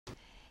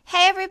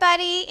Hey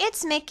everybody,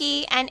 it's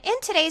Mickey, and in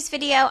today's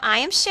video I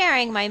am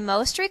sharing my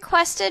most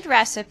requested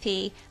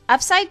recipe,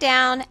 upside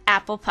down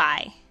apple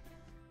pie.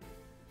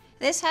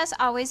 This has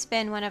always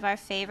been one of our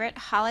favorite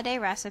holiday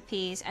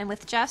recipes, and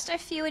with just a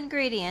few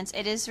ingredients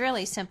it is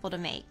really simple to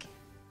make.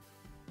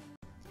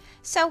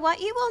 So what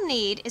you will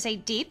need is a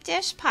deep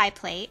dish pie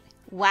plate,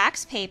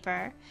 wax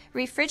paper,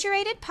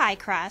 refrigerated pie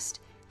crust,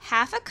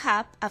 half a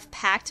cup of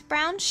packed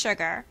brown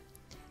sugar,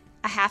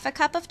 a half a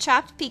cup of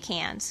chopped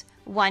pecans,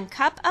 1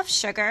 cup of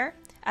sugar,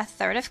 a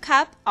third of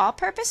cup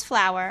all-purpose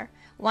flour,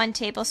 1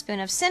 tablespoon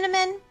of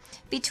cinnamon,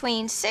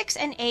 between 6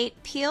 and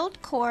 8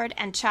 peeled, cored,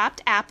 and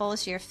chopped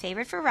apples, your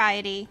favorite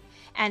variety,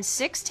 and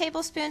 6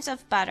 tablespoons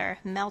of butter,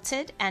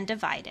 melted and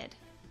divided.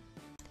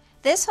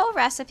 This whole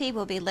recipe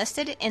will be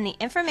listed in the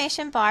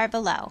information bar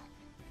below.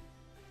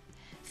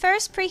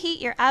 First,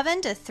 preheat your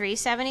oven to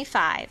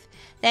 375.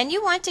 Then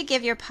you want to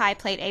give your pie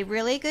plate a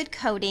really good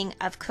coating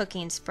of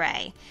cooking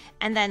spray,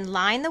 and then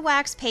line the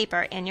wax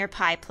paper in your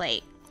pie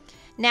plate.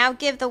 Now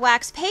give the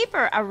wax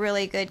paper a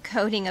really good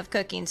coating of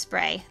cooking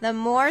spray. The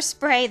more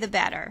spray, the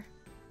better.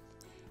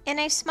 In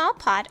a small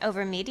pot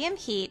over medium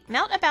heat,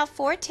 melt about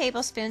 4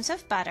 tablespoons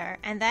of butter,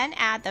 and then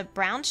add the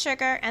brown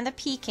sugar and the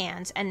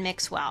pecans and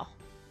mix well.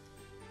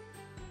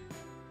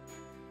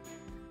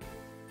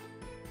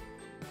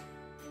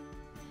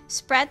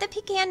 Spread the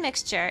pecan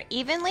mixture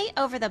evenly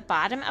over the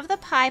bottom of the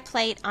pie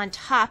plate on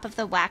top of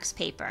the wax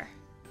paper.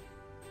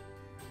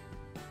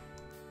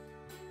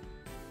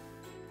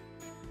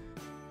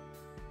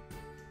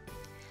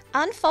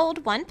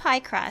 Unfold 1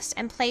 pie crust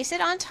and place it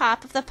on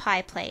top of the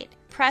pie plate,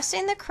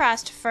 pressing the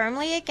crust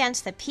firmly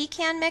against the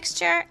pecan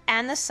mixture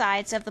and the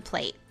sides of the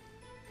plate.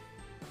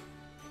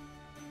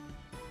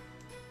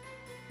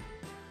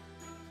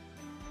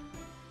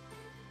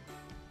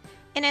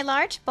 In a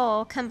large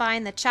bowl,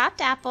 combine the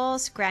chopped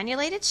apples,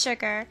 granulated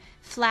sugar,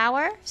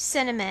 flour,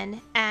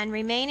 cinnamon, and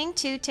remaining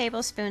 2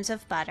 tablespoons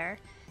of butter.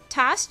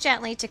 Toss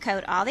gently to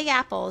coat all the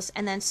apples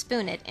and then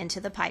spoon it into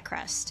the pie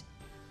crust.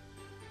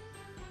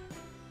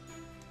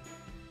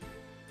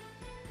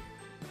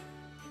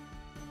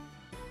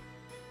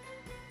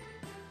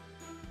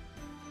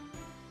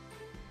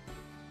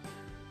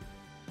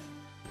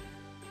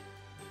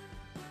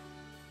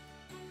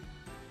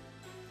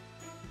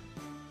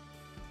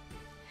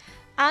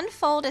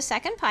 Unfold a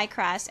second pie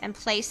crust and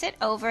place it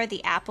over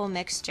the apple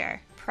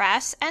mixture.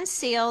 Press and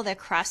seal the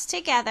crust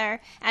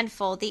together and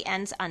fold the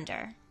ends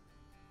under.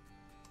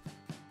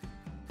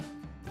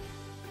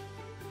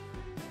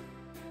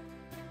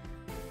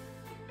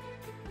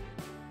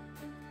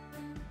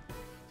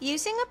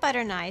 Using a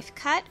butter knife,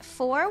 cut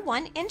 4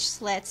 1-inch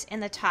slits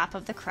in the top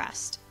of the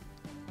crust.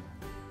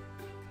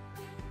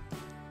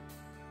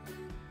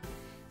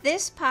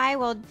 This pie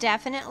will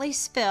definitely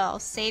spill.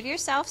 Save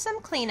yourself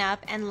some cleanup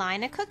and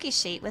line a cookie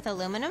sheet with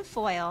aluminum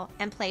foil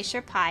and place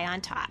your pie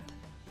on top.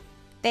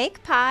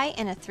 Bake pie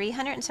in a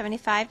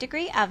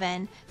 375-degree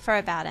oven for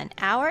about an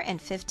hour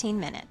and 15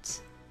 minutes.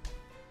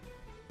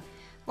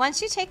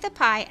 Once you take the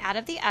pie out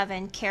of the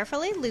oven,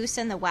 carefully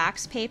loosen the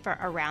wax paper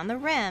around the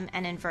rim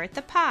and invert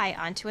the pie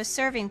onto a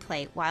serving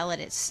plate while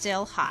it is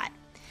still hot.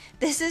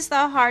 This is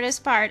the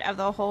hardest part of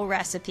the whole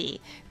recipe.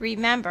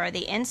 Remember,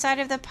 the inside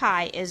of the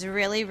pie is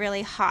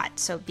really hot,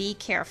 so be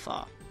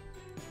careful.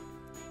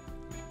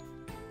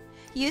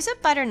 Use a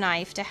butter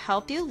knife to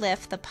help you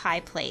lift the pie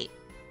plate.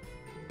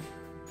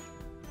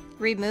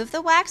 Remove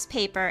the wax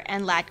paper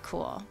and let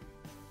cool.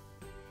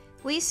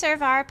 We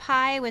serve our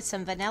pie with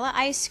some vanilla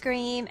ice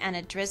cream and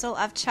a drizzle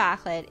of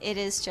chocolate. It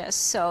is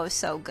just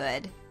so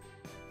good.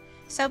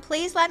 So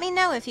please let me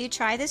know if you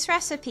try this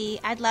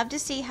recipe. I'd love to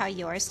see how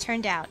yours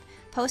turned out.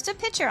 Post a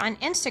picture on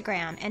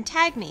Instagram and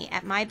tag me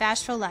at My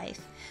Bashful Life.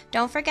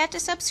 Don't forget to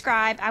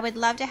subscribe. I would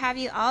love to have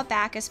you all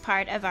back as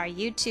part of our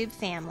YouTube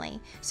family.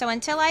 So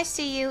until I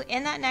see you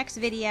in that next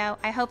video,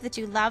 I hope that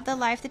you love the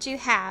life that you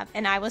have,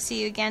 and I will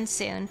see you again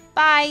soon.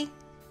 Bye!